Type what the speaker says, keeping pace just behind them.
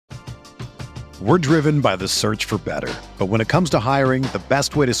We're driven by the search for better. But when it comes to hiring, the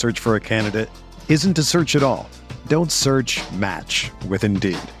best way to search for a candidate isn't to search at all. Don't search, match with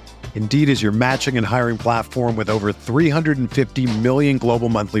Indeed. Indeed is your matching and hiring platform with over 350 million global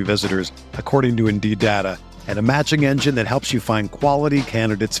monthly visitors, according to Indeed data, and a matching engine that helps you find quality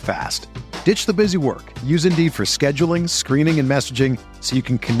candidates fast. Ditch the busy work. Use Indeed for scheduling, screening, and messaging so you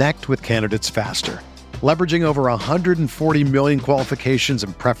can connect with candidates faster. Leveraging over 140 million qualifications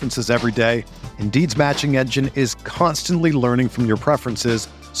and preferences every day, Indeed's matching engine is constantly learning from your preferences,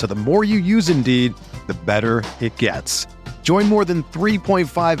 so the more you use Indeed, the better it gets. Join more than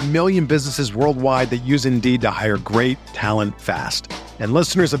 3.5 million businesses worldwide that use Indeed to hire great talent fast. And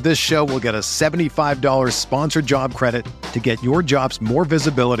listeners of this show will get a $75 sponsored job credit to get your jobs more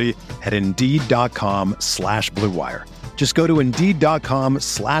visibility at Indeed.com/Blue Wire. Just go to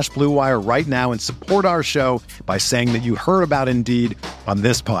Indeed.com/Blue Wire right now and support our show by saying that you heard about Indeed on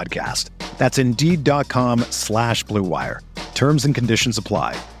this podcast. That's Indeed.com/Blue Wire. Terms and conditions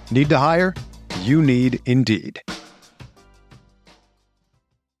apply. Need to hire? You need Indeed.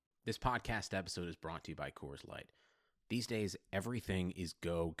 This podcast episode is brought to you by Coors Light. These days, everything is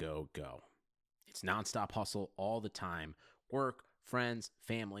go, go, go. It's nonstop hustle all the time. Work, friends,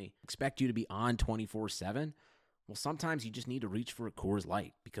 family, expect you to be on 24/7. Well, sometimes you just need to reach for a Coors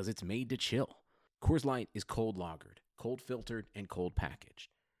Light because it's made to chill. Coors Light is cold lagered, cold filtered, and cold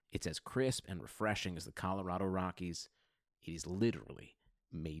packaged. It's as crisp and refreshing as the Colorado Rockies. It is literally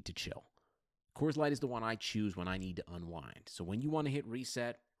made to chill. Coors Light is the one I choose when I need to unwind. So when you want to hit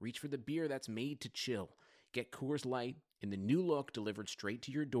reset, reach for the beer that's made to chill. Get Coors Light in the new look delivered straight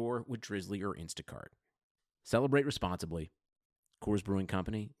to your door with Drizzly or Instacart. Celebrate responsibly. Coors Brewing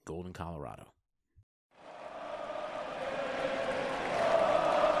Company, Golden, Colorado.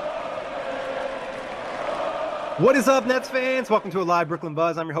 What is up, Nets fans? Welcome to a live Brooklyn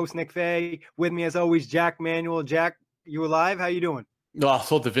Buzz. I'm your host, Nick Fay. With me, as always, Jack Manuel. Jack, you alive? How you doing? No, I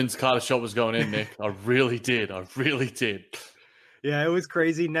thought the Vince Carter shot was going in, Nick. I really did. Yeah, it was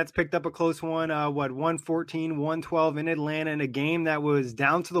crazy. Nets picked up a close one, 114, 112 in Atlanta in a game that was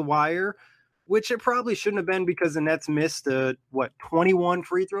down to the wire, which it probably shouldn't have been because the Nets missed, 21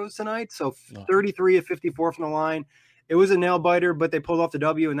 free throws tonight. So 33 of 54 from the line. It was a nail-biter, but they pulled off the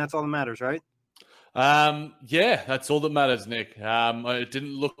W, and that's all that matters, right? Yeah, that's all that matters, Nick. It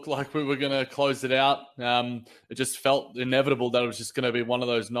didn't look like we were going to close it out. It just felt inevitable that it was just going to be one of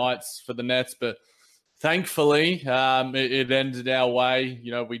those nights for the Nets, but thankfully, it ended our way.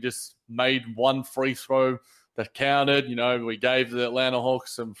 You know, we just made one free throw that counted. You know, we gave the Atlanta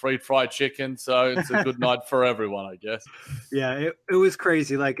Hawks some free fried chicken, so it's a good night for everyone, I guess. Yeah, it was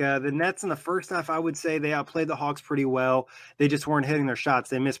crazy. Like the Nets in the first half, I would say they outplayed the Hawks pretty well. They just weren't hitting their shots.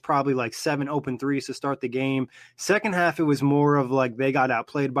 They missed probably like 7 open threes to start the game. Second half, it was more of like they got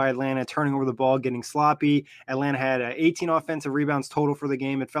outplayed by Atlanta, turning over the ball, getting sloppy. Atlanta had 18 offensive rebounds total for the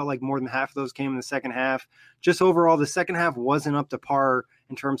game. It felt like more than half of those came in the second half. Just overall, the second half wasn't up to par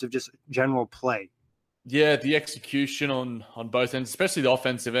in terms of just general play. Yeah, the execution on both ends, especially the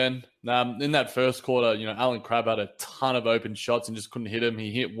offensive end. In that first quarter, you know, Allen Crabbe had a ton of open shots and just couldn't hit him.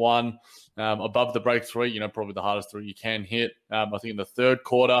 He hit one above the break three, you know, probably the hardest three you can hit. I think in the third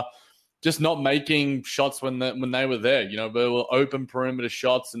quarter, just not making shots when they were there. You know, they were open perimeter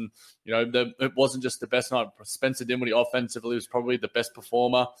shots, and you know, it wasn't just the best night. Spencer Dinwiddie offensively was probably the best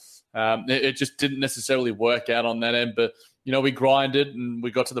performer. It just didn't necessarily work out on that end, but you know, we grinded and we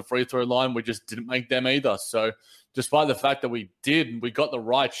got to the free throw line. We just didn't make them either. So despite the fact that we got the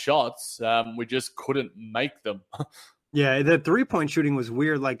right shots, we just couldn't make them. Yeah, the three-point shooting was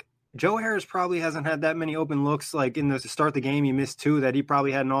weird. Like, Joe Harris probably hasn't had that many open looks. Like in the to start the game, he missed 2 that he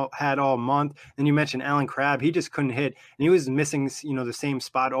probably hadn't had all month. And you mentioned Allen Crabbe; he just couldn't hit, and he was missing, you know, the same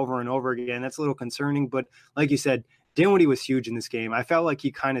spot over and over again. That's a little concerning. But like you said, Dinwiddie was huge in this game. I felt like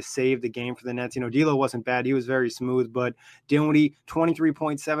he kind of saved the game for the Nets. You know, D'Lo wasn't bad; he was very smooth. But Dinwiddie,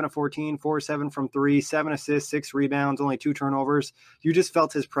 23.7 of 14, 4-7 from 3, 7 assists, 6 rebounds, only 2 turnovers. You just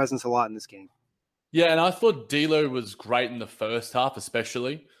felt his presence a lot in this game. Yeah, and I thought D'Lo was great in the first half,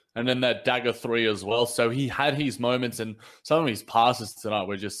 especially. And then that dagger 3 as well. So he had his moments, and some of his passes tonight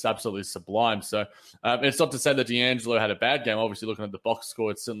were just absolutely sublime. So it's not to say that D'Angelo had a bad game. Obviously, looking at the box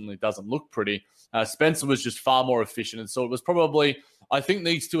score, it certainly doesn't look pretty. Spencer was just far more efficient. And so it was probably, I think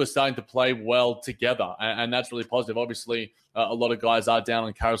these two are starting to play well together. And that's really positive. Obviously, a lot of guys are down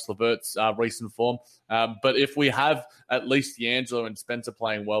on Caris LeVert's recent form. But if we have at least D'Angelo and Spencer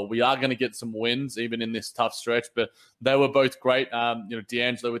playing well, we are going to get some wins even in this tough stretch. But they were both great. You know,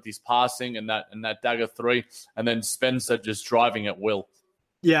 D'Angelo with his passing and that dagger 3, and then Spencer just driving at will.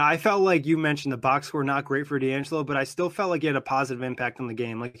 Yeah, I felt like you mentioned the box score not great for D'Angelo, but I still felt like he had a positive impact on the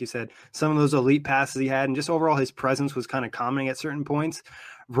game. Like you said, some of those elite passes he had, and just overall his presence was kind of calming at certain points.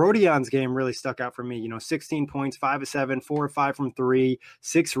 Rodion's game really stuck out for me. 16 points, 5 of 7, 4 of 5 from 3,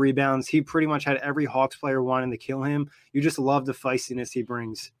 6 rebounds. He pretty much had every Hawks player wanting to kill him. You just love the feistiness he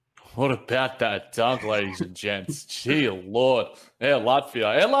brings. What about that dunk, ladies and gents? Gee, Lord. Air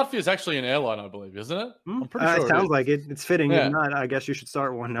Latvia. Air Latvia is actually an airline, I believe, isn't it? I'm pretty sure it sounds like it. It's fitting. Yeah. If not, I guess you should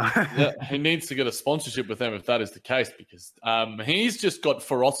start one now. Yeah, he needs to get a sponsorship with them if that is the case, because he's just got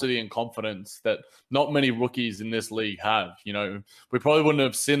ferocity and confidence that not many rookies in this league have. We probably wouldn't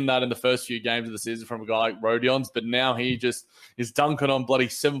have seen that in the first few games of the season from a guy like Rodion's, but now he just is dunking on bloody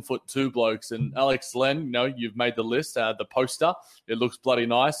 7'2" blokes. And Alex Len, you've made the list, the poster. It looks bloody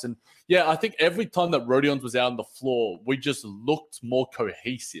nice. And yeah, I think every time that Rodion's was out on the floor, we just looked more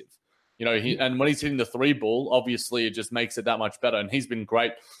cohesive. And when he's hitting the 3 ball, obviously it just makes it that much better. And he's been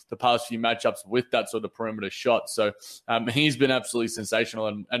great the past few matchups with that sort of perimeter shot. So he's been absolutely sensational.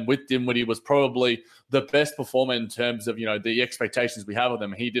 And with Dinwiddie was probably the best performer in terms of, the expectations we have of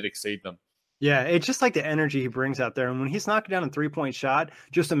them. He did exceed them. Yeah, it's just like the energy he brings out there. And when he's knocking down a 3-point shot,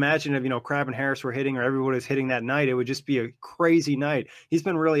 just imagine if, Crabbe and Harris were hitting or everyone was hitting that night, it would just be a crazy night. He's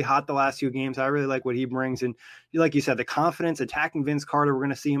been really hot the last few games. I really like what he brings. And like you said, the confidence attacking Vince Carter, we're going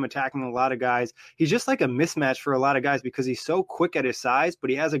to see him attacking a lot of guys. He's just like a mismatch for a lot of guys because he's so quick at his size,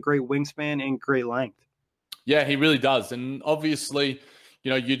 but he has a great wingspan and great length. Yeah, he really does. And obviously,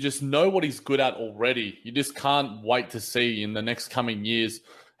 you just know what he's good at already. You just can't wait to see in the next coming years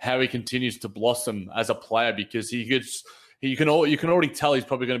how he continues to blossom as a player, because you can already tell he's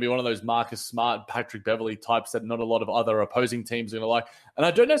probably going to be one of those Marcus Smart, Patrick Beverley types that not a lot of other opposing teams are going to like. And I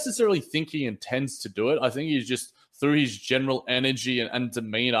don't necessarily think he intends to do it. I think he's just, through his general energy and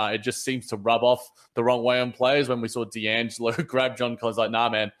demeanor, it just seems to rub off the wrong way on players. When we saw D'Angelo grab John Collins, like, nah,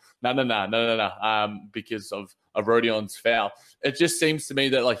 man, no, because of Rodion's foul. It just seems to me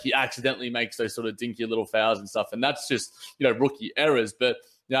that like he accidentally makes those sort of dinky little fouls and stuff. And that's just, rookie errors. But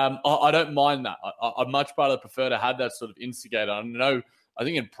I don't mind that. I'd much rather prefer to have that sort of instigator. I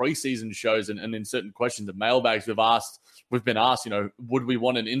think in preseason shows and in certain questions and mailbags we've been asked, would we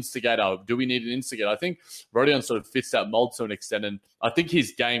want an instigator? Do we need an instigator? I think Rodion sort of fits that mold to an extent, and I think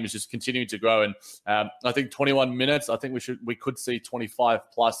his game is just continuing to grow. And I think 21 minutes, I think we could see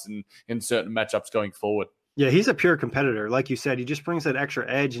 25 plus in certain matchups going forward. Yeah, he's a pure competitor. Like you said, he just brings that extra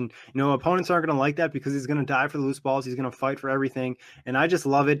edge. And, opponents aren't going to like that because he's going to die for the loose balls. He's going to fight for everything. And I just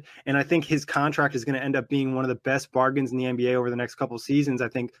love it. And I think his contract is going to end up being one of the best bargains in the NBA over the next couple of seasons. I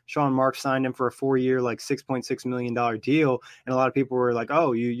think Sean Marks signed him for a 4-year, like $6.6 million deal. And a lot of people were like,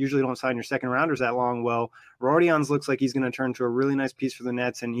 oh, you usually don't sign your second rounders that long. Well, Rodion's looks like he's going to turn into a really nice piece for the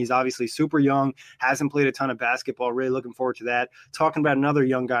Nets. And he's obviously super young, hasn't played a ton of basketball. Really looking forward to that. Talking about another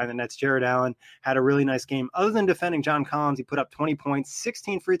young guy in the Nets, Jared Allen, had a really nice game. Other than defending John Collins, he put up 20 points,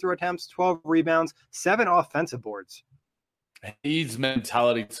 16 free throw attempts, 12 rebounds, 7 offensive boards. His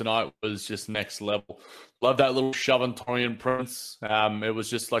mentality tonight was just next level. Love that little shove on Taurean Prince. It was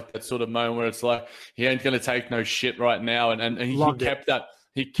just like that sort of moment where it's like, he ain't going to take no shit right now. And he kept that.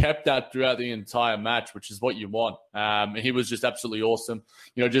 He kept that throughout the entire match, which is what you want. He was just absolutely awesome.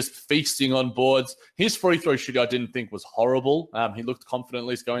 Just feasting on boards. His free throw shooting I didn't think was horrible. He looked confident at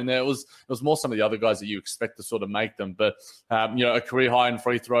least going there. It was more some of the other guys that you expect to sort of make them. But, a career high in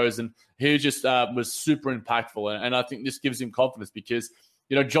free throws. And he just was super impactful. And I think this gives him confidence because,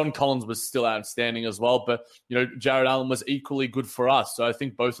 John Collins was still outstanding as well. But, Jared Allen was equally good for us. So I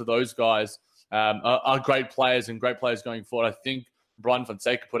think both of those guys are great players and great players going forward. I think Brian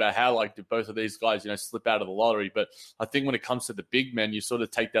Fonseca put out how did both of these guys, slip out of the lottery. But I think when it comes to the big men, you sort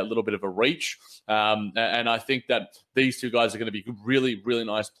of take that little bit of a reach. And I think that these two guys are going to be really, really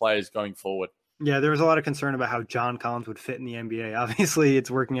nice players going forward. Yeah, there was a lot of concern about how John Collins would fit in the NBA. Obviously,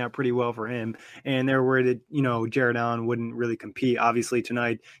 it's working out pretty well for him. And they were worried that, Jared Allen wouldn't really compete. Obviously,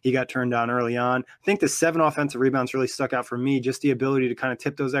 tonight, he got turned down early on. I think the 7 offensive rebounds really stuck out for me, just the ability to kind of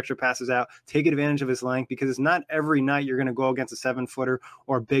tip those extra passes out, take advantage of his length, because it's not every night you're going to go against a 7-footer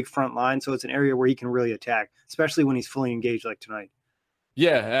or a big front line. So it's an area where he can really attack, especially when he's fully engaged like tonight.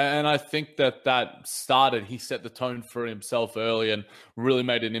 Yeah, and I think that started, he set the tone for himself early and really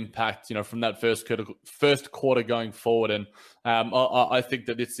made an impact, from that first quarter going forward. And I think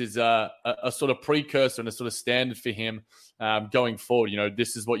that this is a sort of precursor and a sort of standard for him going forward.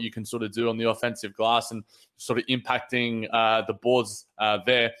 This is what you can sort of do on the offensive glass and sort of impacting the boards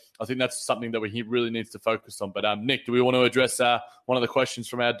there. I think that's something that he really needs to focus on. But Nick, do we want to address one of the questions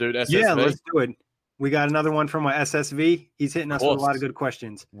from our dude, SSB? Yeah, let's do it. We got another one from SSV. He's hitting us with a lot of good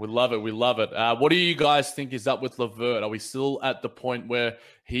questions. We love it. We love it. What do you guys think is up with LeVert? Are we still at the point where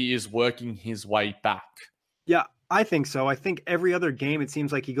he is working his way back? Yeah, I think so. I think every other game, it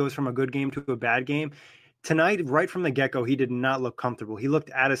seems like he goes from a good game to a bad game. Tonight, right from the get-go, he did not look comfortable. He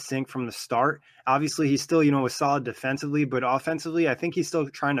looked out of sync from the start. Obviously, he's still, was solid defensively, but offensively, I think he's still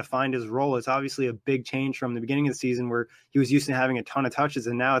trying to find his role. It's obviously a big change from the beginning of the season where he was used to having a ton of touches,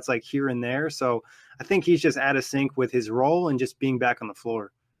 and now it's like here and there. So I think he's just out of sync with his role and just being back on the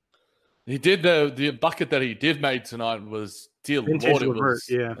floor. He did the bucket that he did make tonight was, dear Lord,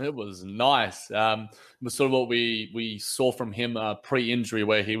 it was nice. It was sort of what we saw from him pre-injury,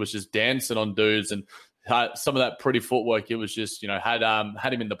 where he was just dancing on dudes and some of that pretty footwork. It was just, had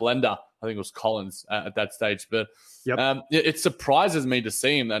him in the blender. I think it was Collins at that stage. But it surprises me to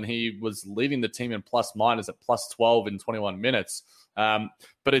see him, and he was leading the team in plus minus at plus 12 in 21 minutes.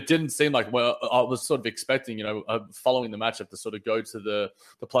 But it didn't seem like, well, I was sort of expecting, following the matchup to sort of go to the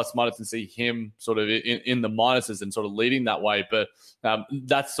plus minus and see him sort of in the minuses and sort of leading that way. But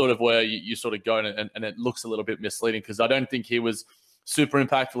that's sort of where you sort of go, and it looks a little bit misleading because I don't think he was super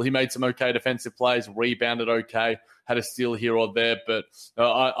impactful. He made some okay defensive plays, rebounded okay, had a steal here or there. But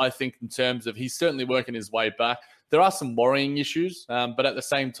I think in terms of, he's certainly working his way back. There are some worrying issues, but at the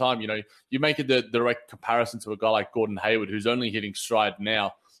same time, you make it the direct comparison to a guy like Gordon Hayward, who's only hitting stride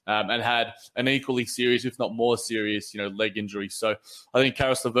now, and had an equally serious, if not more serious, leg injury. So I think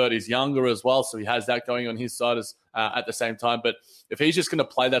Caris LeVert is younger as well, so he has that going on his side at the same time. But if he's just going to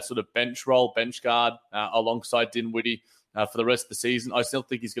play that sort of bench role, bench guard alongside Dinwiddie for the rest of the season, I still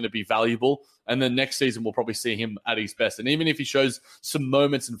think he's going to be valuable. And then next season, we'll probably see him at his best. And even if he shows some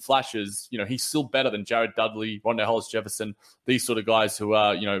moments and flashes, he's still better than Jared Dudley, Rondé Hollis-Jefferson, these sort of guys who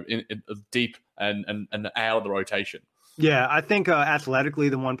are, in deep and out of the rotation. Yeah, I think athletically,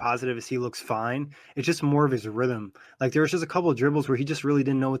 the one positive is he looks fine. It's just more of his rhythm. Like there was just a couple of dribbles where he just really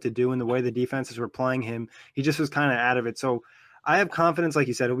didn't know what to do, and the way the defenses were playing him, he just was kind of out of it. So I have confidence, like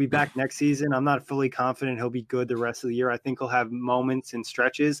you said, he'll be back next season. I'm not fully confident he'll be good the rest of the year. I think he'll have moments and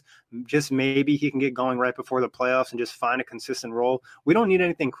stretches. Just maybe he can get going right before the playoffs and just find a consistent role. We don't need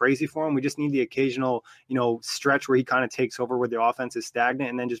anything crazy for him. We just need the occasional, stretch where he kind of takes over where the offense is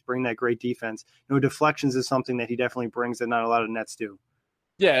stagnant and then just bring that great defense. Deflections is something that he definitely brings that not a lot of Nets do.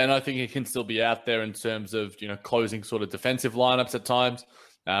 Yeah, and I think he can still be out there in terms of, closing sort of defensive lineups at times.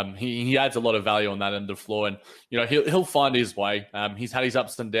 He adds a lot of value on that end of the floor, and he'll find his way. He's had his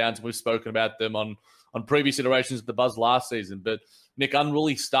ups and downs. We've spoken about them on previous iterations of the Buzz last season. But Nick,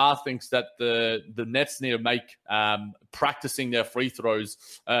 Unruly Star thinks that the Nets need to make practicing their free throws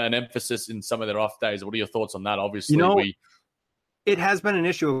an emphasis in some of their off days. What are your thoughts on that? Obviously, it has been an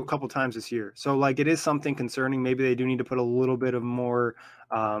issue a couple times this year. So, it is something concerning. Maybe they do need to put a little bit of more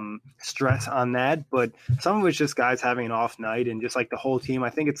stress on that. But some of it's just guys having an off night and just, the whole team. I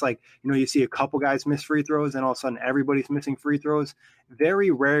think it's you see a couple guys miss free throws and all of a sudden everybody's missing free throws.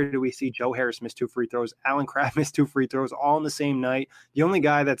 Very rare do we see Joe Harris miss 2 free throws, Allen Crabbe miss 2 free throws all in the same night. The only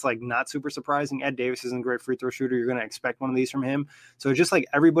guy that's, not super surprising, Ed Davis isn't a great free throw shooter. You're going to expect one of these from him. So, just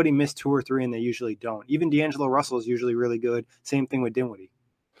everybody missed 2 or 3 and they usually don't. Even D'Angelo Russell is usually really good. Same thing with Dinwiddie.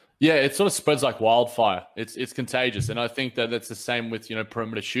 Yeah, it sort of spreads like wildfire. It's contagious, and I think that's the same with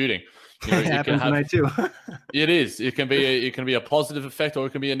perimeter shooting. It happens tonight too. It is. It can be a positive effect or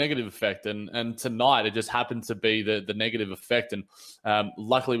it can be a negative effect. And tonight it just happened to be the negative effect. And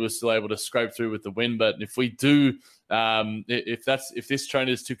luckily we're still able to scrape through with the win. But if we do, if this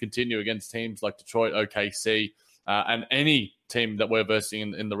trend is to continue against teams like Detroit, OKC, and any team that we're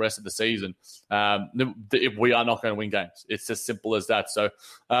versing in the rest of the season, we are not going to win games. It's as simple as that. So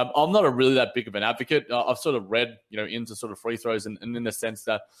I'm not really that big of an advocate. I've sort of read, into sort of free throws and in the sense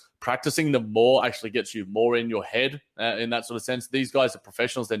that practicing them more actually gets you more in your head in that sort of sense. These guys are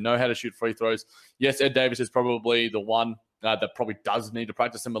professionals. They know how to shoot free throws. Yes, Ed Davis is probably the one that probably does need to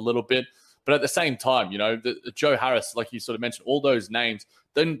practice them a little bit. But at the same time, the Joe Harris, like you sort of mentioned, all those names,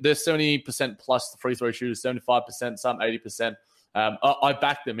 then they're 70% plus the free throw shooters, 75%, some 80%. I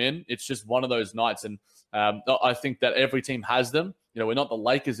back them in. It's just one of those nights. And I think that every team has them. We're not the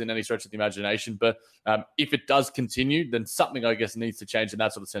Lakers in any stretch of the imagination. But if it does continue, then something, I guess, needs to change in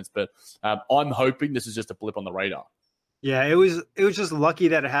that sort of sense. But I'm hoping this is just a blip on the radar. Yeah, it was just lucky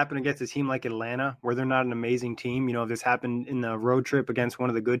that it happened against a team like Atlanta, where they're not an amazing team. If this happened in the road trip against one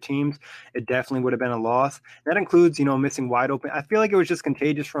of the good teams, it definitely would have been a loss. That includes, missing wide open. I feel like it was just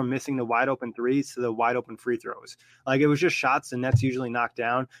contagious from missing the wide open threes to the wide open free throws. It was just shots the Nets usually knock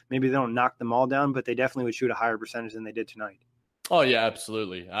down. Maybe they don't knock them all down, but they definitely would shoot a higher percentage than they did tonight. Oh, yeah,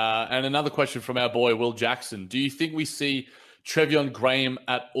 absolutely. And another question from our boy, Will Jackson. Do you think we see Trevion Graham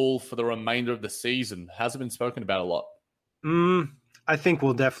at all for the remainder of the season? Hasn't been spoken about a lot. I think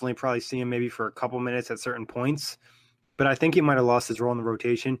we'll definitely probably see him maybe for a couple minutes at certain points. But I think he might have lost his role in the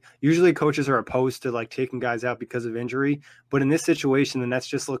rotation. Usually coaches are opposed to like taking guys out because of injury. But in this situation, the Nets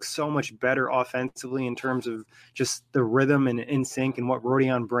just look so much better offensively in terms of just the rhythm and in sync and what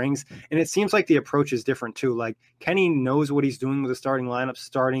Rodion brings. And it seems like the approach is different too. Like Kenny knows what he's doing with the starting lineup,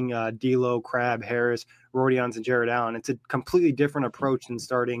 starting D'Lo, Crabbe, Harris, Rodions, and Jared Allen. It's a completely different approach than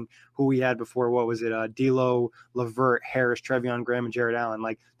starting who we had before. What was it? D'Lo, LeVert, Harris, Trevion Graham, and Jared Allen.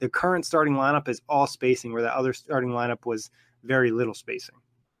 Like the current starting lineup is all spacing, where the other starting lineup was very little spacing.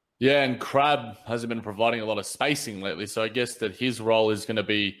 Yeah, and Crabbe hasn't been providing a lot of spacing lately, so I guess that his role is going to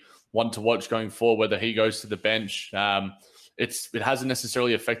be one to watch going forward, whether he goes to the bench. It hasn't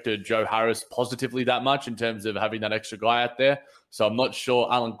necessarily affected Joe Harris positively that much in terms of having that extra guy out there. So I'm not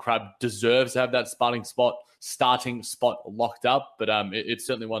sure Allen Crabbe deserves to have that starting spot locked up, but it's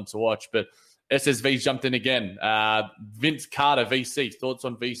certainly one to watch. But SSV's jumped in again. Vince Carter, VC. Thoughts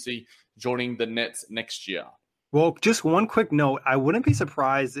on VC joining the Nets next year? Well, just one quick note. I wouldn't be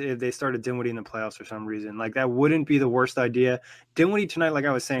surprised if they started Dinwiddie in the playoffs for some reason. Like, that wouldn't be the worst idea. Dinwiddie tonight, like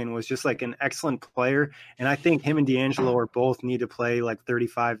I was saying, was just like an excellent player. And I think him and D'Angelo are both need to play like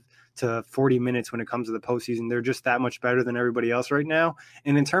 35 to 40 minutes when it comes to the postseason. They're just that much better than everybody else right now.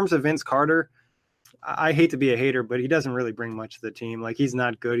 And in terms of Vince Carter, I hate to be a hater, but he doesn't really bring much to the team. Like, he's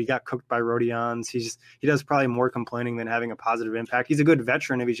not good. He got cooked by Rodions. He does probably more complaining than having a positive impact. He's a good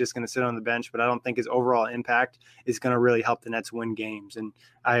veteran if he's just going to sit on the bench, but I don't think his overall impact is going to really help the Nets win games. And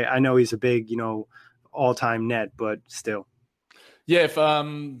I know he's a big, all-time net, but still. Yeah, if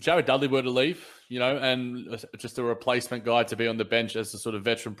Jared Dudley were to leave, and just a replacement guy to be on the bench as a sort of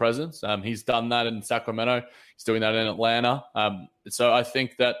veteran presence, he's done that in Sacramento. He's doing that in Atlanta. So I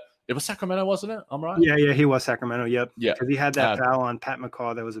think that it was Sacramento, wasn't it? I'm right? Yeah, he was Sacramento, yep. Yeah. Because he had that foul on Pat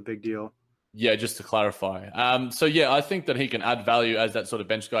McCaw. That was a big deal. Yeah, just to clarify. I think that he can add value as that sort of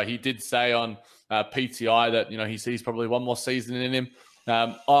bench guy. He did say on PTI that, he sees probably one more season in him.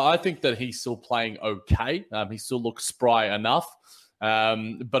 I think that he's still playing okay. He still looks spry enough.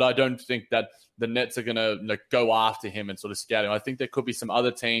 But I don't think that the Nets are going to go after him and sort of scout him. I think there could be some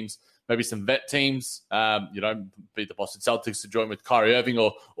other teams, maybe some vet teams, be the Boston Celtics to join with Kyrie Irving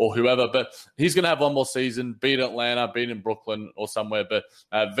or whoever. But he's going to have one more season, be it Atlanta, be it in Brooklyn or somewhere. But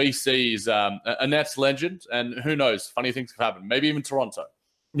VC is a Nets legend, and who knows, funny things could happen. Maybe even Toronto.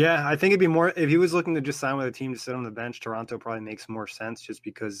 Yeah, I think it'd be more if he was looking to just sign with a team to sit on the bench. Toronto probably makes more sense just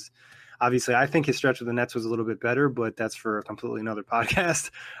because obviously I think his stretch with the Nets was a little bit better, but that's for a completely another podcast.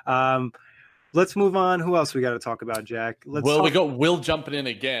 Let's move on. Who else we got to talk about, Jack? We got Will jumping in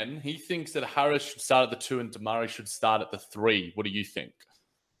again. He thinks that Harris should start at the 2 and DeMarre should start at the 3. What do you think?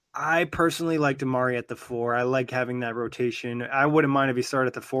 I personally like DeMarre at the 4. I like having that rotation. I wouldn't mind if he started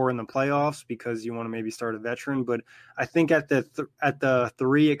at the 4 in the playoffs because you want to maybe start a veteran. But I think at the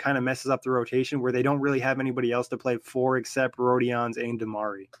 3, it kind of messes up the rotation where they don't really have anybody else to play 4 except Rodions and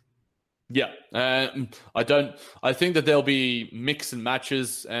DeMarre. Yeah, I think that there'll be mix and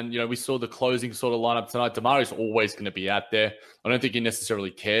matches, and we saw the closing sort of lineup tonight. DeMarre's always going to be out there. I don't think he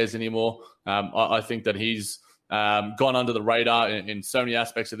necessarily cares anymore. I think that he's gone under the radar in so many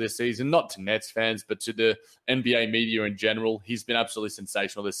aspects of this season, not to Nets fans, but to the NBA media in general. He's been absolutely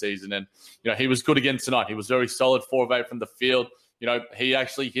sensational this season, and he was good again tonight. He was very solid, 4 of 8 from the field. He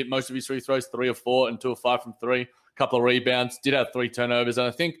actually hit most of his free throws, 3 of 4 and 2 of 5 from 3. A couple of rebounds, did have 3 turnovers, and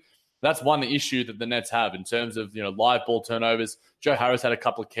I think that's one issue that the Nets have in terms of live ball turnovers. Joe Harris had a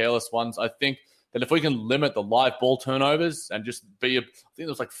couple of careless ones. I think that if we can limit the live ball turnovers and just I think it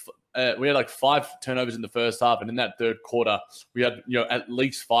was we had 5 turnovers in the first half, and in that third quarter we had at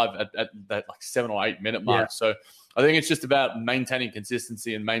least 5 at that 7 or 8 minute mark. Yeah. So I think it's just about maintaining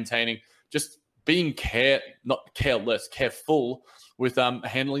consistency and maintaining just being not careless, careful with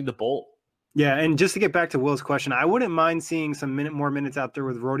handling the ball. Yeah, and just to get back to Will's question, I wouldn't mind seeing some more minutes out there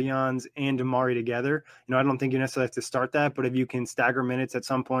with Rodions and DeMarre together. I don't think you necessarily have to start that, but if you can stagger minutes at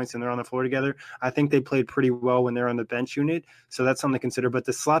some points and they're on the floor together, I think they played pretty well when they're on the bench unit. So that's something to consider. But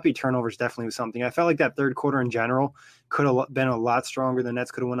the sloppy turnovers definitely was something. I felt like that third quarter in general could have been a lot stronger. The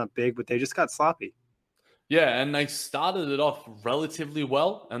Nets could have went up big, but they just got sloppy. Yeah, and they started it off relatively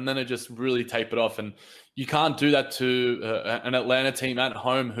well, and then it just really tapered off. And you can't do that to an Atlanta team at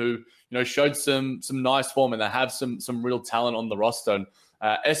home who showed some nice form, and they have some real talent on the roster. And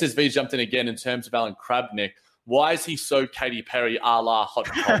SSV jumped in again in terms of Allen Crabbe, Nick. Why is he so Katy Perry a la hot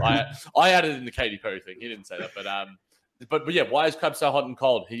and cold? I added in the Katy Perry thing. He didn't say that, but yeah, why is Crabbe so hot and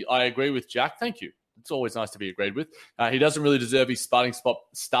cold? I agree with Jack. Thank you. it's always nice to be agreed with. He doesn't really deserve his starting spot,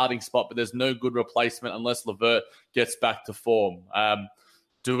 but there's no good replacement unless LeVert gets back to form.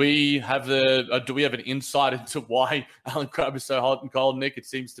 Do we have an insight into why Allen Crabbe is so hot and cold, Nick? It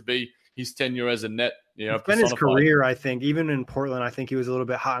seems to be his tenure as a net, it's been his career, I think. Even in Portland, I think he was a little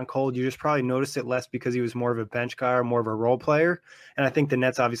bit hot and cold. You just probably noticed it less because he was more of a bench guy or more of a role player. And I think the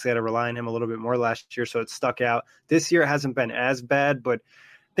Nets obviously had to rely on him a little bit more last year, so it stuck out. This year it hasn't been as bad, but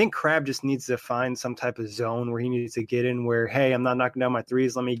I think Crabbe just needs to find some type of zone where he needs to get in where, hey, I'm not knocking down my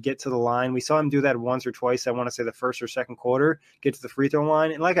threes. Let me get to the line. We saw him do that once or twice. I want to say the first or second quarter, get to the free throw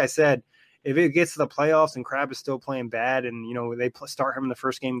line. And like I said, if it gets to the playoffs and Crabbe is still playing bad and, they start him in the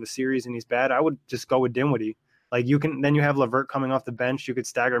first game of the series and he's bad, I would just go with Dinwiddie. Like then you have LeVert coming off the bench. You could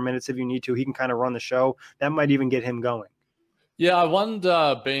stagger minutes if you need to. He can kind of run the show. That might even get him going. Yeah, I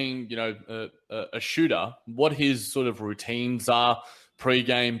wonder, being, a shooter, what his sort of routines are,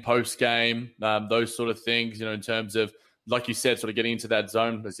 pre-game, post-game, those sort of things, in terms of, like you said, sort of getting into that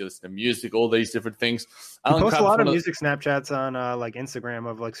zone as you listen to music, all these different things. He posts a lot of music Snapchats on like Instagram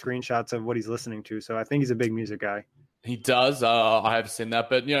of like screenshots of what he's listening to. So I think he's a big music guy. He does. I have seen that.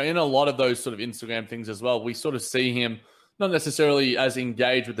 But, in a lot of those sort of Instagram things as well, we sort of see him not necessarily as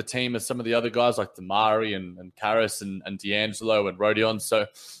engaged with the team as some of the other guys like Damari and Karras and D'Angelo and Rodion. So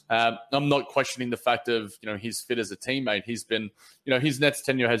I'm not questioning the fact of, his fit as a teammate. He's been, his Nets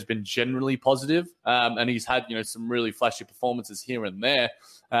tenure has been generally positive, and he's had, some really flashy performances here and there.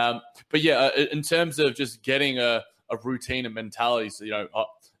 But yeah, in terms of just getting a routine and mentality, so,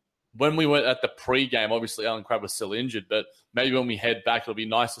 when we were at the pre-game, obviously Allen Crabbe was still injured, but maybe when we head back, it'll be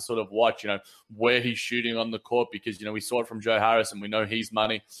nice to sort of watch, where he's shooting on the court because, we saw it from Joe Harris and we know he's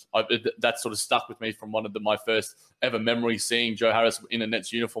money. That sort of stuck with me from one of my first ever memories seeing Joe Harris in a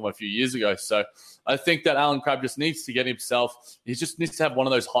Nets uniform a few years ago. So I think that Allen Crabbe just needs to get himself, he just needs to have one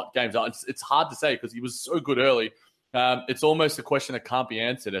of those hot games. It's hard to say because he was so good early. It's almost a question that can't be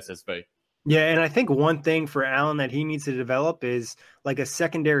answered, SSB. Yeah, and I think one thing for Allen that he needs to develop is like a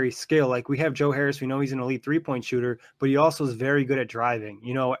secondary skill. Like we have Joe Harris, we know he's an elite three-point shooter, but he also is very good at driving.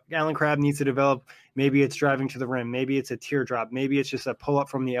 Allen Crabbe needs to develop, maybe it's driving to the rim, maybe it's a teardrop, maybe it's just a pull-up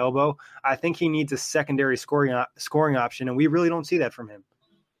from the elbow. I think he needs a secondary scoring option, and we really don't see that from him.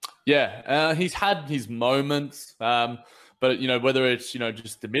 Yeah, he's had his moments, but, whether it's,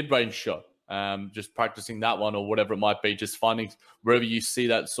 just the mid-range shot, just practicing that one or whatever it might be, just finding wherever you see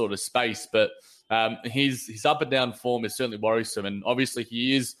that sort of space. But his up and down form is certainly worrisome. And obviously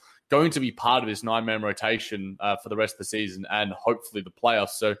he is going to be part of this 9-man rotation for the rest of the season and hopefully the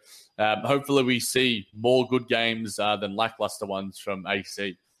playoffs. So hopefully we see more good games than lackluster ones from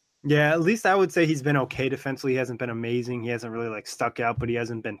AC. Yeah, at least I would say he's been okay defensively. He hasn't been amazing. He hasn't really stuck out, but he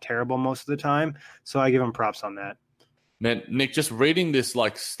hasn't been terrible most of the time. So I give him props on that. Man, Nick, just reading this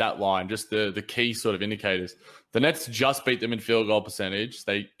stat line, just the key sort of indicators. The Nets just beat them in field goal percentage.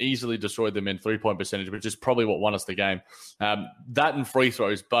 They easily destroyed them in 3-point percentage, which is probably what won us the game. That and free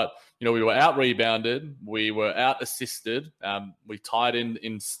throws. But, we were out-rebounded. We were out-assisted. We tied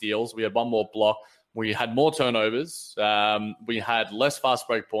in steals. We had one more block. We had more turnovers. We had less fast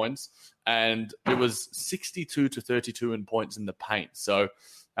break points. And it was 62-32 in points in the paint. So,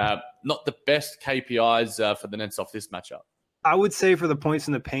 not the best KPIs for the Nets off this matchup. I would say for the points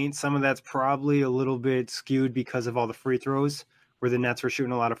in the paint, some of that's probably a little bit skewed because of all the free throws where the Nets were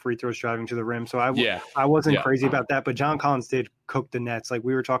shooting a lot of free throws driving to the rim. So I wasn't crazy about that, but John Collins did cook the Nets. Like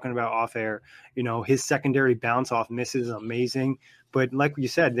we were talking about off air, his secondary bounce off misses amazing. But like you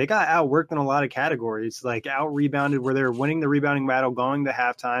said, they got outworked in a lot of categories, like out-rebounded where they're winning the rebounding battle, going to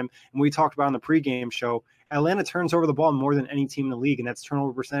halftime. And we talked about on the pregame show, Atlanta turns over the ball more than any team in the league, and that's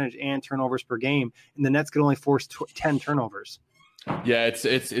turnover percentage and turnovers per game. And the Nets could only force 10 turnovers. Yeah,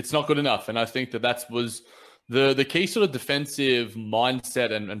 it's not good enough. And I think that was the key sort of defensive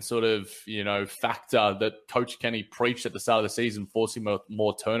mindset and sort of, factor that Coach Kenny preached at the start of the season, forcing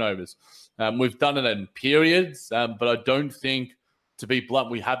more turnovers. We've done it in periods, but I don't think, to be blunt,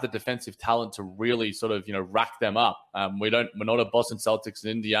 we have the defensive talent to really sort of, rack them up. We're not a Boston Celtics,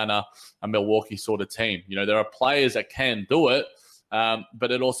 and Indiana, a Milwaukee sort of team. There are players that can do it,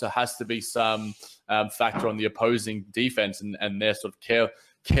 but it also has to be some factor on the opposing defense and their sort of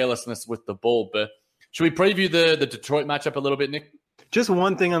carelessness with the ball. But should we preview the Detroit matchup a little bit, Nick? Just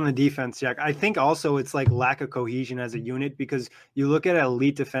one thing on the defense, Jack. I think also it's lack of cohesion as a unit because you look at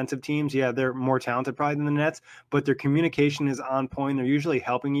elite defensive teams. Yeah, they're more talented probably than the Nets, but their communication is on point. They're usually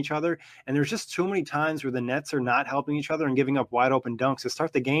helping each other. And there's just too many times where the Nets are not helping each other and giving up wide open dunks. To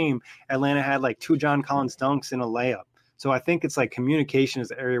start the game, Atlanta had 2 John Collins dunks and a layup. So I think it's like communication is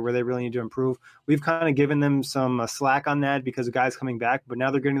the area where they really need to improve. We've kind of given them some slack on that because of guys coming back, but now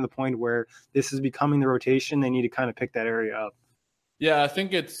they're getting to the point where this is becoming the rotation. They need to kind of pick that area up. Yeah, I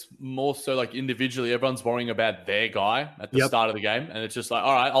think it's more so like individually, everyone's worrying about their guy at the start of the game. And it's just like,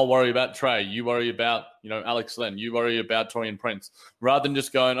 all right, I'll worry about Trey. You worry about, Alex Len. You worry about Torian Prince. Rather than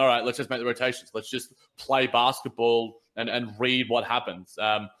just going, all right, let's just make the rotations. Let's just play basketball and read what happens.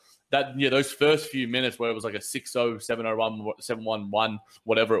 Those first few minutes where it was like a 6-0, 7-0, 7-1,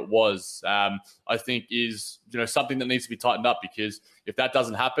 whatever it was, I think is, something that needs to be tightened up, because if that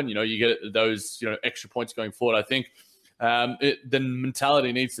doesn't happen, you get those, extra points going forward. I think the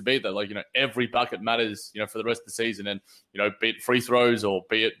mentality needs to be that, like, every bucket matters, for the rest of the season. And, be it free throws or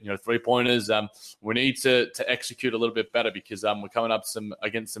be it, 3-pointers, we need to execute a little bit better, because we're coming up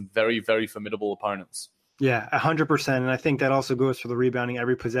against some very, very formidable opponents. Yeah, 100%. And I think that also goes for the rebounding.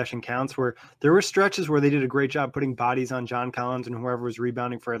 Every possession counts, where there were stretches where they did a great job putting bodies on John Collins and whoever was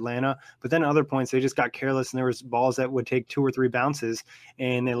rebounding for Atlanta. But then other points, they just got careless, and there was balls that would take 2 or 3 bounces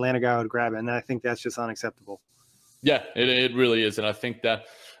and the Atlanta guy would grab it. And I think that's just unacceptable. Yeah, it really is. And I think that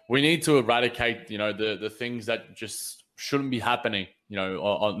we need to eradicate, the things that just shouldn't be happening,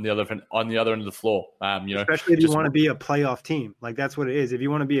 on the other end of the floor. Especially if you want to be a playoff team. Like, that's what it is. If you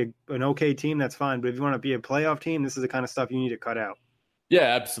want to be an okay team, that's fine. But if you want to be a playoff team, this is the kind of stuff you need to cut out. Yeah,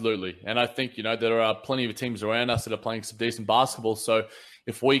 absolutely. And I think, there are plenty of teams around us that are playing some decent basketball. So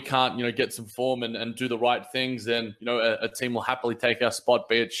if we can't, get some form and do the right things, then, a team will happily take our spot,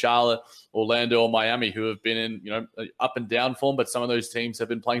 be it Charlotte, Orlando, or Miami, who have been in, up and down form. But some of those teams have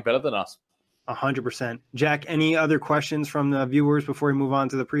been playing better than us. 100%. Jack, any other questions from the viewers before we move on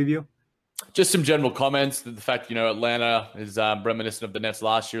to the preview? Just some general comments. The fact, Atlanta is reminiscent of the Nets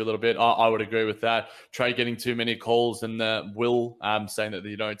last year a little bit. I would agree with that. Trey getting too many calls, and Will saying that,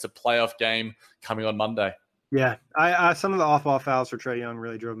 it's a playoff game coming on Monday. Yeah, I some of the off-ball fouls for Trae Young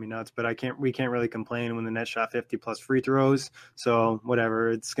really drove me nuts, but we can't really complain when the Nets shot 50 plus free throws. So whatever,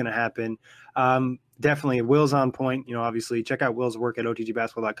 it's going to happen. Definitely, Will's on point. Obviously, check out Will's work at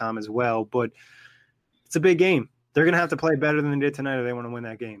otgbasketball.com as well. But it's a big game. They're going to have to play better than they did tonight if they want to win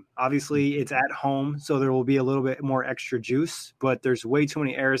that game. Obviously, it's at home, so there will be a little bit more extra juice. But there's way too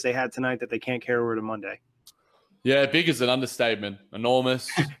many errors they had tonight that they can't carry over to Monday. Yeah, big is an understatement. Enormous,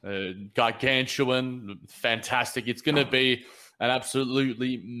 gargantuan, fantastic. It's going to be an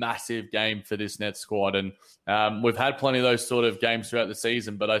absolutely massive game for this Nets squad. And we've had plenty of those sort of games throughout the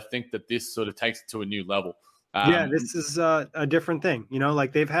season, but I think that this sort of takes it to a new level. This is a different thing.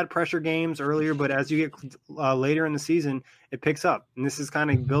 Like, they've had pressure games earlier, but as you get later in the season, it picks up. And this is kind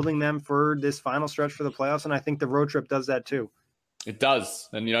of building them for this final stretch for the playoffs. And I think the road trip does that too. It does.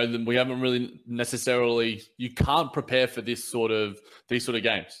 And, we haven't really necessarily, you can't prepare for these sort of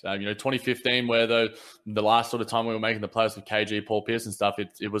games. 2015, where the last sort of time we were making the playoffs with KG, Paul Pierce and stuff,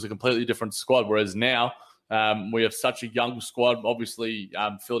 it was a completely different squad. Whereas now we have such a young squad, obviously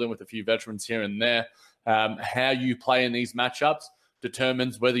filled in with a few veterans here and there. How you play in these matchups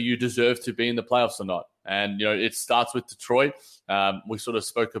determines whether you deserve to be in the playoffs or not. And, it starts with Detroit. We sort of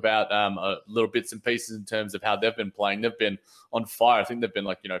spoke about little bits and pieces in terms of how they've been playing. They've been on fire. I think they've been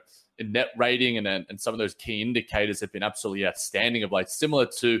in net rating and some of those key indicators have been absolutely outstanding of late, similar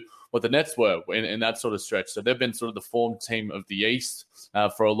to what the Nets were in that sort of stretch. So they've been sort of the form team of the East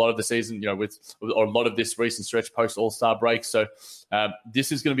for a lot of the season, with a lot of this recent stretch post All-Star break. So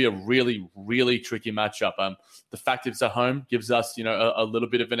this is going to be a really, really tricky matchup. The fact that it's at home gives us, a little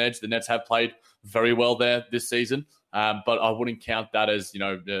bit of an edge. The Nets have played very well there this season, but I wouldn't count that as,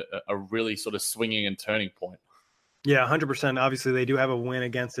 a really sort of swinging and turning point. Yeah, 100%. Obviously, they do have a win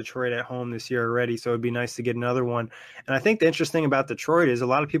against Detroit at home this year already, so it'd be nice to get another one. And I think the interesting about Detroit is a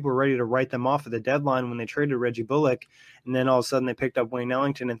lot of people were ready to write them off at the deadline when they traded Reggie Bullock, and then all of a sudden they picked up Wayne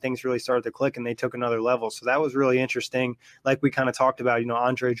Ellington and things really started to click and they took another level. So that was really interesting. Like we kind of talked about,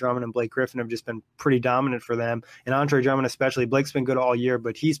 Andre Drummond and Blake Griffin have just been pretty dominant for them. And Andre Drummond especially, Blake's been good all year,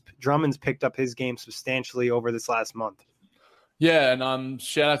 but Drummond's picked up his game substantially over this last month. Yeah, and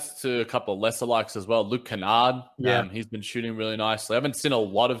shout outs to a couple of lesser likes as well. Luke Kennard, he's been shooting really nicely. I haven't seen a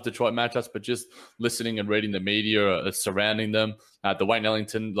lot of Detroit matchups, but just listening and reading the media surrounding them. The Wayne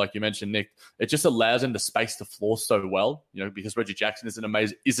Ellington, like you mentioned, Nick, it just allows him to space the floor so well, because Reggie Jackson isn't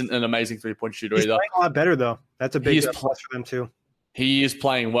an amazing 3-point shooter either. He's playing a lot better, though. That's a big plus for them, too. he is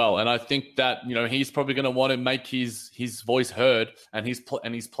playing well, and I think that he's probably going to want to make his voice heard and his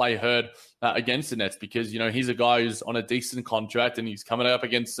play heard against the Nets, because he's a guy who's on a decent contract and he's coming up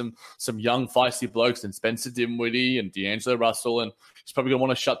against some young feisty blokes and Spencer Dinwiddie and D'Angelo Russell, and he's probably going to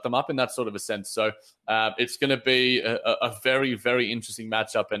want to shut them up in that sort of a sense. So it's going to be a very, very interesting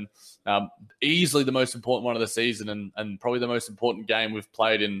matchup, and easily the most important one of the season, and probably the most important game we've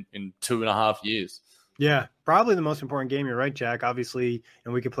played in 2.5 years. Yeah, probably the most important game. You're right, Jack. Obviously,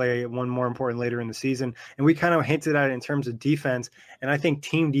 and we could play one more important later in the season. And we kind of hinted at it in terms of defense. And I think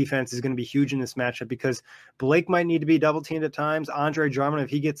team defense is going to be huge in this matchup, because Blake might need to be double teamed at times. Andre Drummond, if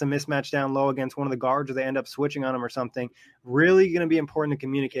he gets a mismatch down low against one of the guards, or they end up switching on him or something, really going to be important to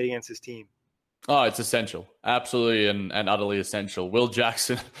communicate against his team. Oh, it's essential. Absolutely and utterly essential. Will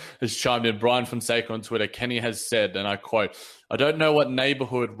Jackson has chimed in. Brian Fonseca on Twitter. Kenny has said, and I quote, "I don't know what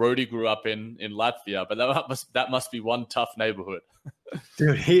neighborhood Rody grew up in Latvia, but that must be one tough neighborhood."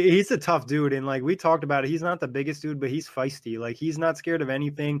 Dude, he's a tough dude. And like we talked about it, he's not the biggest dude, but he's feisty. Like, he's not scared of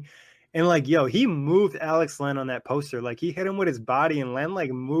anything. And like, he moved Alex Len on that poster. Like, he hit him with his body, and Len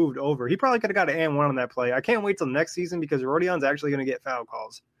like moved over. He probably could have got an and one on that play. I can't wait till next season, because Rodion's actually going to get foul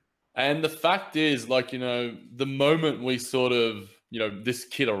calls. And the fact is, like, the moment we sort of, this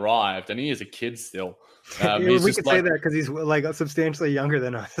kid arrived, and he is a kid still. We could say that because he's like substantially younger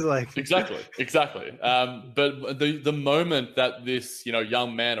than us. Like Exactly. But the moment that this,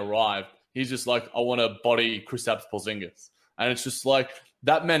 young man arrived, he's just like, I want to body Kristaps Porzingis. And it's just like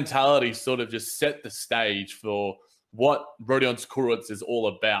that mentality sort of just set the stage for what Rodion Kurucs is all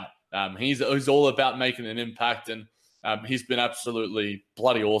about. He's all about making an impact, and he's been absolutely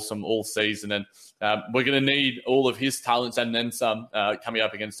bloody awesome all season, and we're going to need all of his talents and then some coming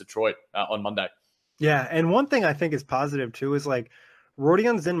up against Detroit on Monday. Yeah, and one thing I think is positive too is like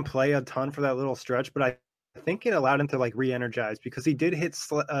Rodion's didn't play a ton for that little stretch, but I think it allowed him to like re-energize, because he did hit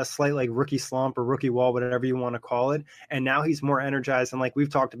a slight like rookie slump or rookie wall, whatever you want to call it, and now he's more energized. And like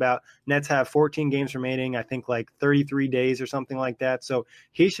we've talked about, Nets have 14 games remaining, I think like 33 days or something like that, so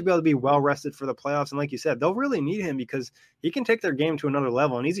he should be able to be well rested for the playoffs. And like you said, they'll really need him, because he can take their game to another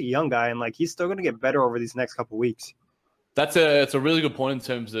level, and he's a young guy, and like he's still going to get better over these next couple weeks. It's a really good point in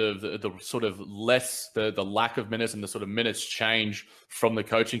terms of the sort of the lack of minutes and the sort of minutes change from the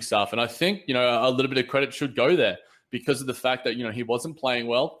coaching staff. And I think, a little bit of credit should go there because of the fact that, he wasn't playing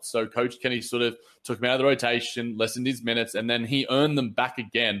well. So Coach Kenny sort of took him out of the rotation, lessened his minutes, and then he earned them back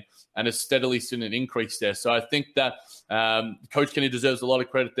again and has steadily seen an increase there. So I think that Coach Kenny deserves a lot of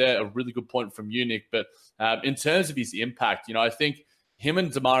credit there. A really good point from you, Nick. But in terms of his impact, I think him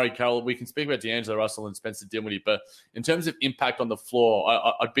and DeMarre Carroll, we can speak about D'Angelo Russell and Spencer Dinwiddie, but in terms of impact on the floor,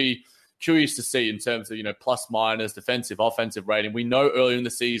 I'd be curious to see in terms of, plus minus, defensive, offensive rating. We know earlier in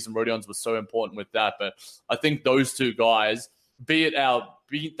the season, Rodion's was so important with that, but I think those two guys, be it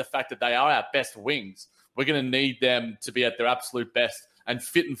the fact that they are our best wings, we're going to need them to be at their absolute best and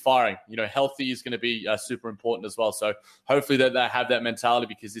fit and firing. Healthy is going to be super important as well. So hopefully that they have that mentality,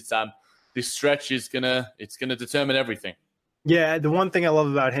 because it's this stretch is going to determine everything. Yeah, the one thing I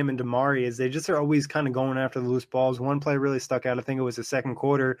love about him and DeMarre is they just are always kind of going after the loose balls. One play really stuck out. I think it was the second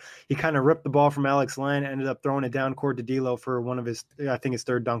quarter. He kind of ripped the ball from Alex Len, ended up throwing it down court to D'Lo for one of his, I think, his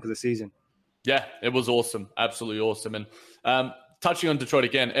third dunk of the season. Yeah, it was awesome. Absolutely awesome. And touching on Detroit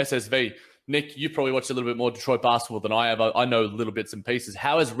again, SSV. Nick, you probably watched a little bit more Detroit basketball than I have. I know little bits and pieces.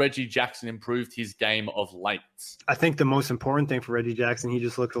 How has Reggie Jackson improved his game of late? I think the most important thing for Reggie Jackson, he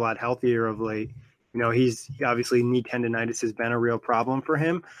just looked a lot healthier of late. He's obviously knee tendonitis has been a real problem for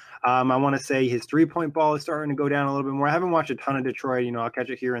him. I want to say his three-point ball is starting to go down a little bit more. I haven't watched a ton of Detroit. I'll catch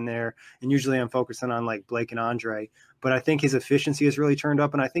it here and there. And usually I'm focusing on like Blake and Andre. But I think his efficiency has really turned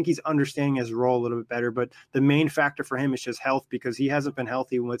up, and I think he's understanding his role a little bit better. But the main factor for him is just health, because he hasn't been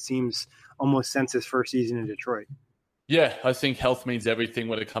healthy in what seems almost since his first season in Detroit. Yeah, I think health means everything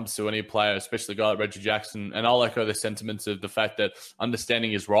when it comes to any player, especially a guy like Reggie Jackson. And I'll echo the sentiments of the fact that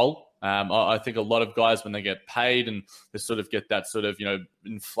understanding his role. I think a lot of guys, when they get paid and they sort of get that sort of,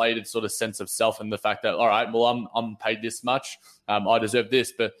 inflated sort of sense of self, and the fact that, all right, well, I'm paid this much, I deserve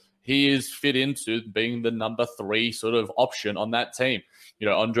this. But he is fit into being the number 3 sort of option on that team.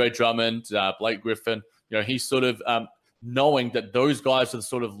 Andre Drummond, Blake Griffin, he's sort of knowing that those guys are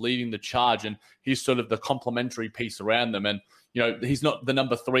sort of leading the charge, and he's sort of the complementary piece around them. And, he's not the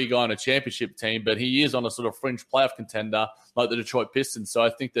number 3 guy on a championship team, but he is on a sort of fringe playoff contender like the Detroit Pistons. So I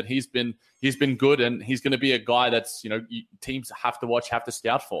think that he's been good, and he's going to be a guy that's, teams have to watch, have to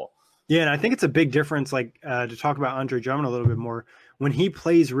scout for. Yeah, and I think it's a big difference, like to talk about Andre Drummond a little bit more. when he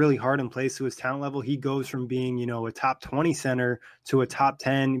plays really hard and plays to his talent level, he goes from being, you know, a top 20 center to a top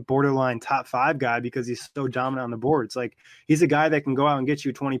 10, borderline top 5 guy because he's so dominant on the boards. Like, he's a guy that can go out and get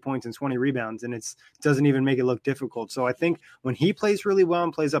you 20 points and 20 rebounds, and it doesn't even make it look difficult. So I think when he plays really well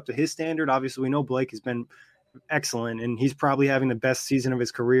and plays up to his standard, obviously we know Blake has been excellent, and he's probably having the best season of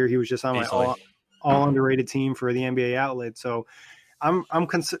his career. He was just on my all underrated team for the NBA outlet. So I'm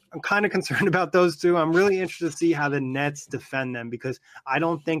kind of concerned about those two. I'm really interested to see how the Nets defend them, because I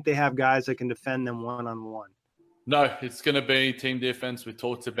don't think they have guys that can defend them one-on-one. No, it's going to be team defense. We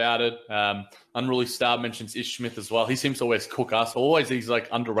talked about it. Unruly Star mentions Ish Smith as well. He seems to always cook us. Always these like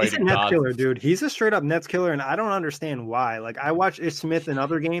underrated He's a Nets guards. killer, dude. He's a straight-up Nets killer, and I don't understand why. Like, I watch Ish Smith in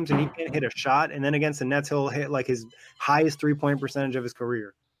other games, and he can't hit a shot, and then against the Nets, he'll hit like his highest three-point percentage of his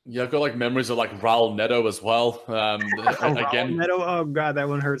career. Yeah, I've got like memories of like Raul Neto as well. Again, Neto, oh god, that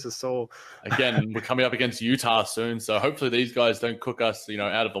one hurts his soul. Again, we're coming up against Utah soon, so hopefully these guys don't cook us, you know,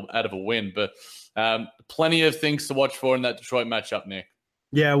 out of a win. But plenty of things to watch for in that Detroit matchup, Nick.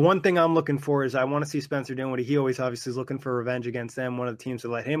 Yeah, one thing I'm looking for is I want to see Spencer Dinwiddie. He always obviously is looking for revenge against them, one of the teams to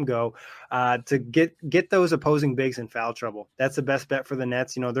let him go, to get those opposing bigs in foul trouble. That's the best bet for the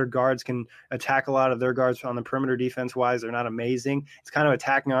Nets. You know, their guards can attack a lot of their guards on the perimeter defense-wise. They're not amazing. It's kind of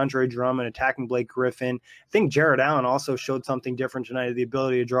attacking Andre Drummond, attacking Blake Griffin. I think Jared Allen also showed something different tonight, the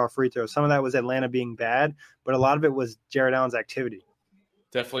ability to draw free throws. Some of that was Atlanta being bad, but a lot of it was Jared Allen's activity.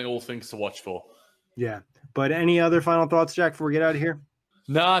 Definitely all things to watch for. Yeah. But any other final thoughts, Jack, before we get out of here?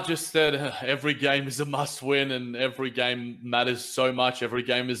 Nah, just that every game is a must-win and every game matters so much. Every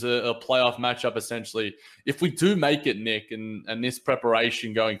game is a playoff matchup, essentially. If we do make it, Nick, and this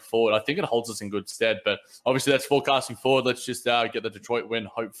preparation going forward, I think it holds us in good stead. But obviously that's forecasting forward. Let's just get the Detroit win,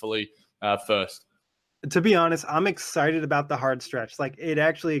 hopefully, first. To be honest, I'm excited about the hard stretch. Like, it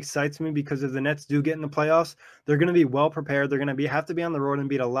actually excites me because if the Nets do get in the playoffs, they're going to be well prepared. They're going to have to be on the road and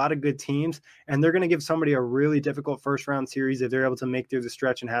beat a lot of good teams, and they're going to give somebody a really difficult first-round series if they're able to make through the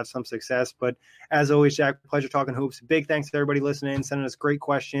stretch and have some success. But as always, Jack, pleasure talking hoops. Big thanks to everybody listening, sending us great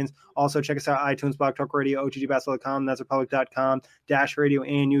questions. Also, check us out iTunes, Blog Talk Radio, OTGBasketball.com, NetsRepublic.com, Dash Radio,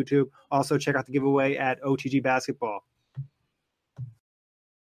 and YouTube. Also, check out the giveaway at OTG Basketball.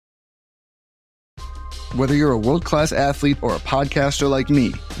 Whether you're a world-class athlete or a podcaster like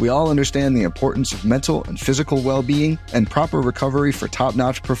me, we all understand the importance of mental and physical well-being and proper recovery for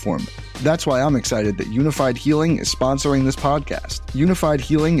top-notch performance. That's why I'm excited that Unified Healing is sponsoring this podcast. Unified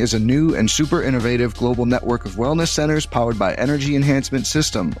Healing is a new and super innovative global network of wellness centers powered by Energy Enhancement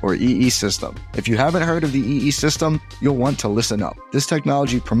System, or EE System. If you haven't heard of the EE System, you'll want to listen up. This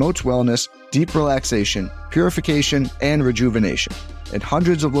technology promotes wellness, deep relaxation, purification, and rejuvenation. At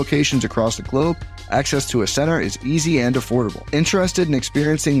hundreds of locations across the globe, access to a center is easy and affordable. Interested in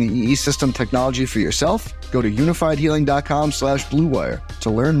experiencing the EE System technology for yourself? Go to unifiedhealing.com/bluewire to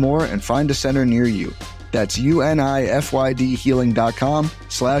learn more and find a center near you. That's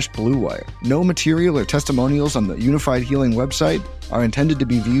unifydhealing.com/bluewire. No material or testimonials on the Unified Healing website are intended to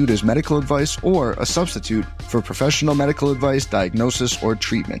be viewed as medical advice or a substitute for professional medical advice, diagnosis, or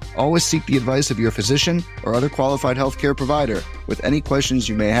treatment. Always seek the advice of your physician or other qualified healthcare provider with any questions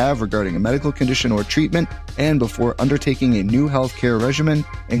you may have regarding a medical condition or treatment and before undertaking a new healthcare regimen,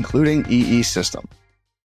 including EE System.